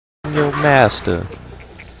I'm your master.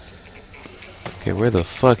 Okay, where the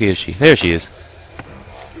fuck is she? There she is.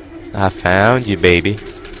 I found you, baby.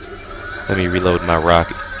 Let me reload my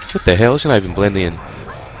rocket. What the hell? She's not even blending in.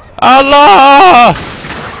 Allah!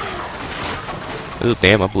 Oh,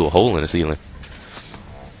 damn, I blew a hole in the ceiling.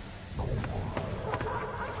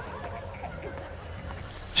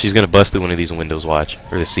 She's gonna bust through one of these windows, watch.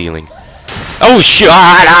 Or the ceiling. Oh, shit!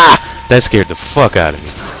 Ah! That scared the fuck out of me.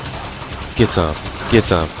 Get some. Get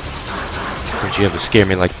some. Don't you ever scare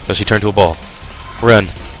me like... Oh, she turned to a ball. Run.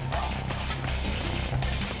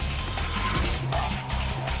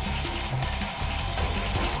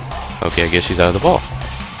 Okay, I guess she's out of the ball.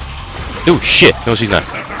 Oh, shit! No, she's not.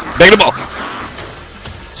 Back the ball!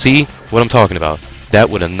 See? What I'm talking about.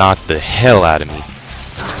 That would have knocked the hell out of me.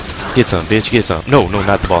 Get some, bitch, get some. No, no,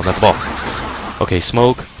 not the ball, not the ball. Okay,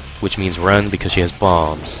 smoke, which means run because she has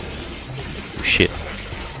bombs. Oh, shit.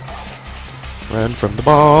 Run from the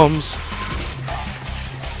bombs.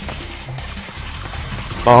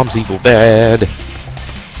 Bombs equal bad.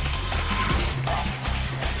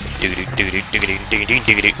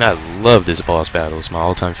 I love this boss battle. It's my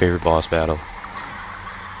all-time favorite boss battle.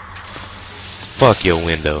 Fuck your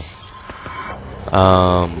window.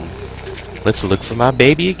 Let's look for my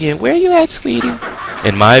baby again. Where you at, sweetie?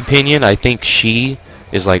 In my opinion, I think she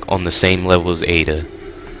is like on the same level as Ada.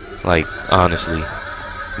 Like, honestly.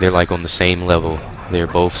 They're like on the same level. They're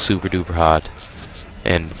both super duper hot.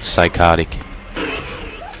 And psychotic.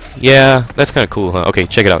 Yeah, that's kind of cool, huh? Okay,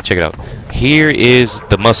 check it out, check it out. Here is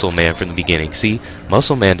the Muscle Man from the beginning. See?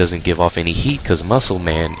 Muscle Man doesn't give off any heat because Muscle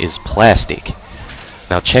Man is plastic.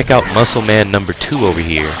 Now check out Muscle Man number 2 over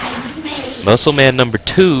here. Muscle Man number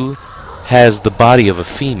 2 has the body of a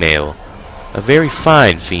female. A very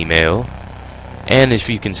fine female. And if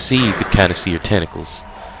you can see, you could kind of see her tentacles.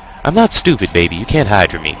 I'm not stupid, baby. You can't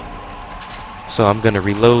hide from me. So I'm gonna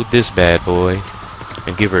reload this bad boy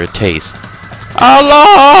and give her a taste.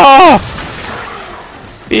 Allah!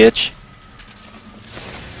 Bitch.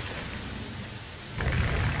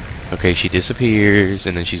 Okay, she disappears,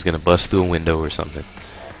 and then she's gonna bust through a window or something.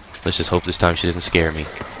 Let's just hope this time she doesn't scare me.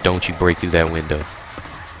 Don't you break through that window.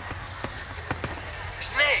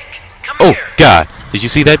 Oh, God! Did you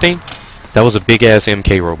see that thing? That was a big-ass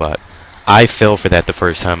MK robot. I fell for that the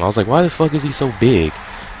first time. I was like, why the fuck is he so big?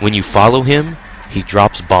 When you follow him, he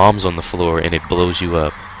drops bombs on the floor, and it blows you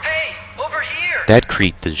up. Hey, over here! That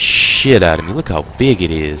creeped the shit out of me. Look how big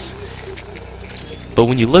it is. But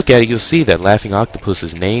when you look at it, you'll see that Laughing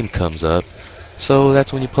Octopus's name comes up. So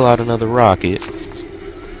that's when you pull out another rocket.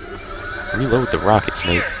 Reload the rocket,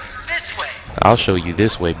 Snake. This way. I'll show you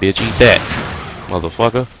this way, bitch. Eat that,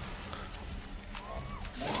 motherfucker.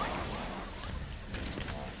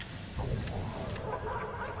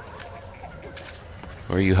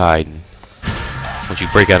 Where are you hiding? Don't you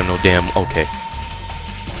break out of no damn... Okay.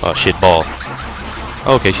 Oh, shit, ball.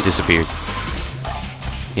 Okay, she disappeared.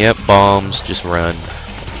 Yep, bombs. Just run.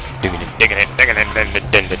 I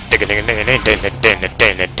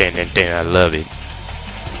love it.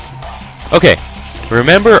 Okay.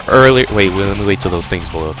 Remember earlier... Wait, let me wait till those things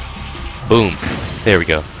blow up. Boom. There we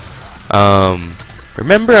go.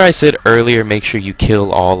 Remember I said earlier make sure you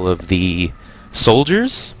kill all of the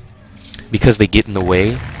soldiers? Because they get in the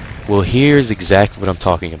way? Well, here's exactly what I'm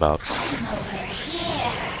talking about.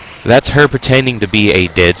 That's her pretending to be a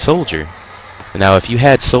dead soldier. Now, if you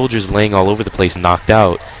had soldiers laying all over the place knocked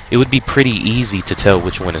out, it would be pretty easy to tell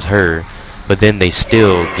which one is her, but then they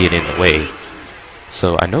still get in the way.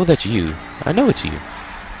 So, I know that's you. I know it's you.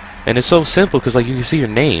 And it's so simple, because like you can see your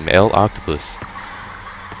name, L Octopus.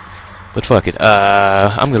 But fuck it.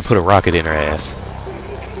 I'm gonna put a rocket in her ass.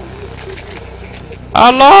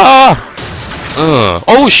 Allah!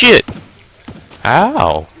 Oh shit!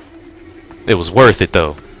 Ow! It was worth it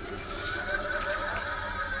though.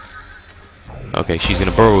 Okay, she's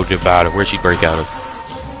gonna burrow about it. Where'd she break out of?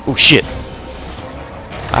 Oh shit!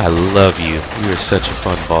 I love you. You are such a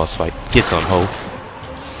fun boss fight. Get some, hoe.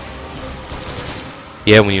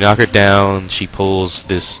 Yeah, when you knock her down, she pulls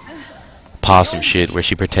this possum shit where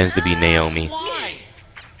she pretends to be Naomi.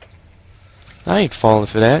 I ain't falling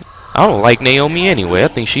for that. I don't like Naomi anyway. I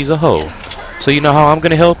think she's a hoe. So you know how I'm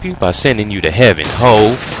gonna help you? By sending you to heaven,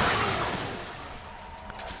 hoe.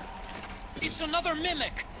 It's another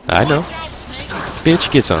mimic. I know.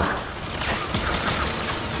 Bitch, get some.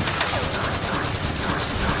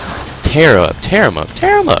 Tear up, tear him up,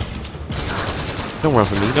 tear him up. Don't run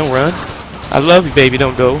from me, don't run. I love you, baby,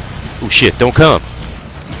 don't go. Oh shit, don't come.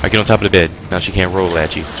 Alright, get on top of the bed. Now she can't roll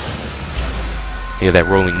at you. Yeah, that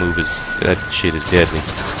rolling move is... that shit is deadly.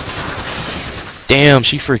 Damn,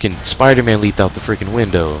 she freaking Spider-Man leaped out the freaking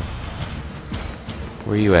window.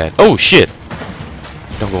 Where you at? Oh shit!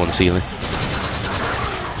 Don't go on the ceiling.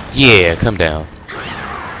 Yeah, come down.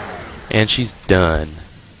 And she's done.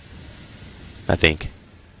 I think.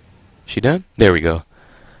 She done? There we go.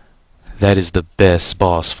 That is the best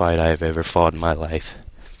boss fight I have ever fought in my life.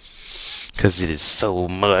 'Cause it is so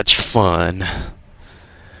much fun.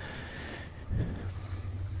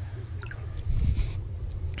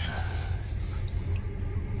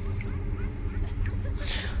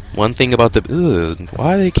 One thing about the... Ugh,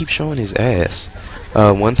 why do they keep showing his ass?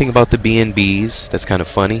 One thing about the B&Bs that's kind of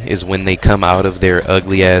funny is when they come out of their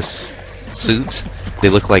ugly ass suits, they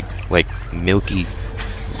look like milky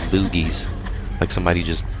loogies, like somebody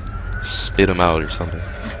just spit them out or something,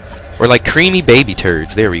 or like creamy baby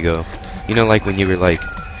turds. There we go. You know, like when you were like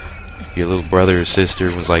your little brother or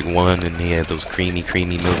sister was like 1 and he had those creamy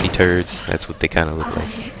milky turds. That's what they kind of look like.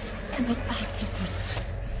 I am an octopus,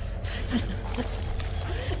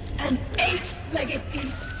 an 8-legged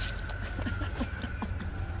beast.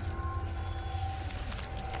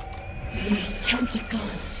 These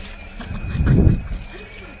tentacles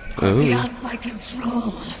are Ooh. beyond my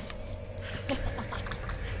control.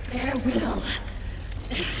 Their will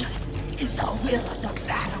is the will of the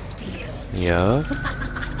battlefield. Yeah.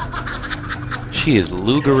 She is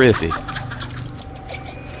lugarific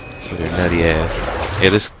with her nutty ass. Yeah,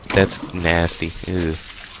 that's nasty. Ew.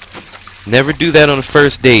 Never do that on a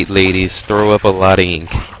first date, ladies. Throw up a lot of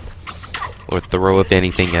ink, or throw up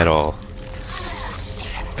anything at all.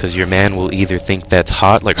 Because your man will either think that's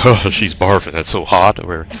hot, like, oh, she's barfing, that's so hot,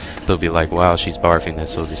 or they'll be like, wow, she's barfing,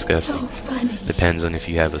 that's so disgusting. So funny. Depends on if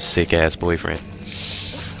you have a sick-ass boyfriend.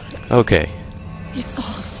 Okay. It's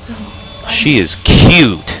all so funny. She is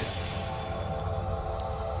cute.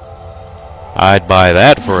 I'd buy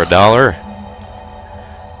that for $1.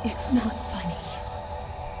 It's not funny.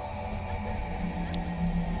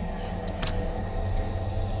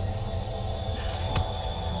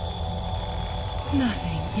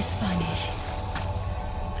 Nothing is funny.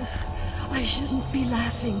 I shouldn't be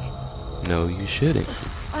laughing. No, you shouldn't.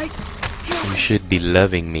 I You can't. should be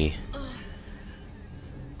loving me.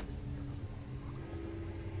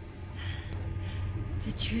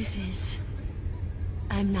 The truth is,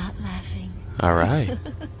 I'm not laughing. Alright.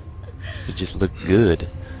 You just look good.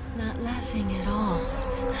 Not laughing at all.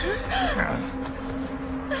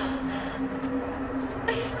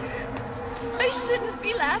 I shouldn't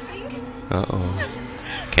be laughing. Uh-oh.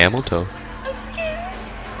 Camel toe. I'm scared.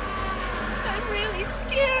 I'm really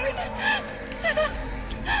scared.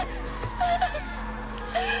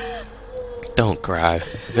 Don't cry.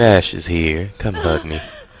 Vash is here. Come hug me.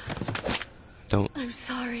 Don't. I'm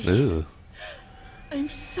sorry. Ooh. I'm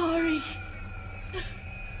sorry.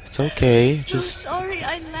 It's okay. So Just. sorry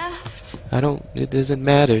I laughed. It doesn't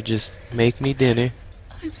matter. Just make me dinner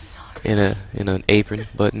I'm sorry. in an apron,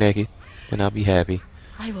 butt naked, and I'll be happy.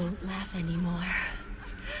 I won't laugh anymore.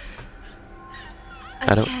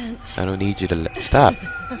 I don't need you to stop.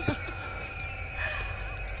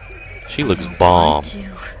 She looks bomb.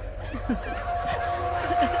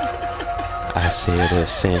 I said a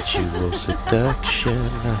sensual seduction.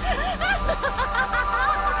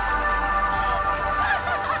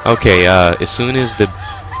 Okay, as soon as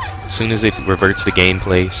it reverts the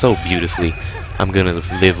gameplay so beautifully, I'm gonna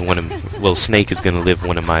live Snake is gonna live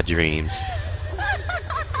one of my dreams.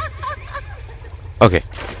 Okay.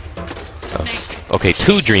 Okay,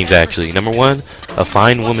 2 dreams actually. Number 1, a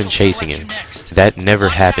fine woman chasing him. That never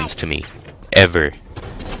happens to me. Ever.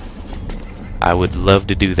 I would love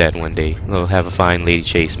to do that one day. I'll have a fine lady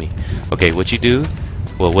chase me. Okay, what you do?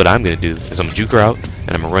 Well, what I'm gonna do is I'm gonna juke her out,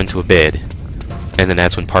 and I'm gonna run to a bed. And then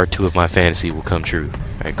that's when part 2 of my fantasy will come true.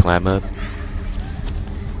 Alright, climb up.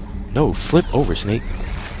 No, flip over, Snake.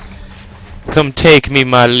 Come take me,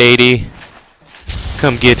 my lady.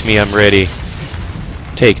 Come get me, I'm ready.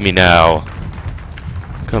 Take me now.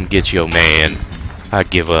 Come get your man. I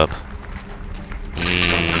give up.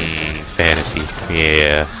 Fantasy.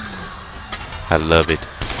 Yeah. I love it.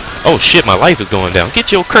 Oh shit, my life is going down.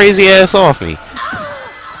 Get your crazy ass off me.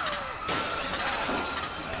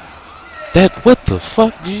 What the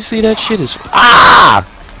fuck? Did you see that shit is... Ah!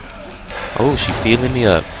 Oh, she feeling me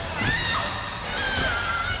up.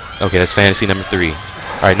 Okay, that's fantasy number 3.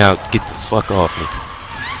 Alright, now get the fuck off me.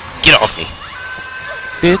 Get off me!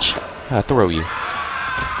 Bitch. I'll throw you.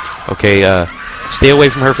 Okay, stay away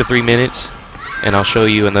from her for 3 minutes, and I'll show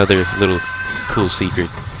you another little cool secret.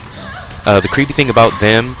 The creepy thing about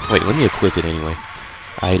them... Wait, let me equip it anyway.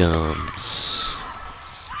 Items.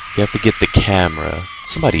 You have to get the camera.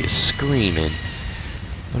 Somebody is screaming.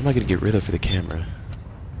 What am I going to get rid of for the camera?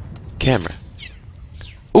 Camera.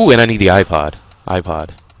 Ooh, and I need the iPod.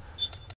 iPod.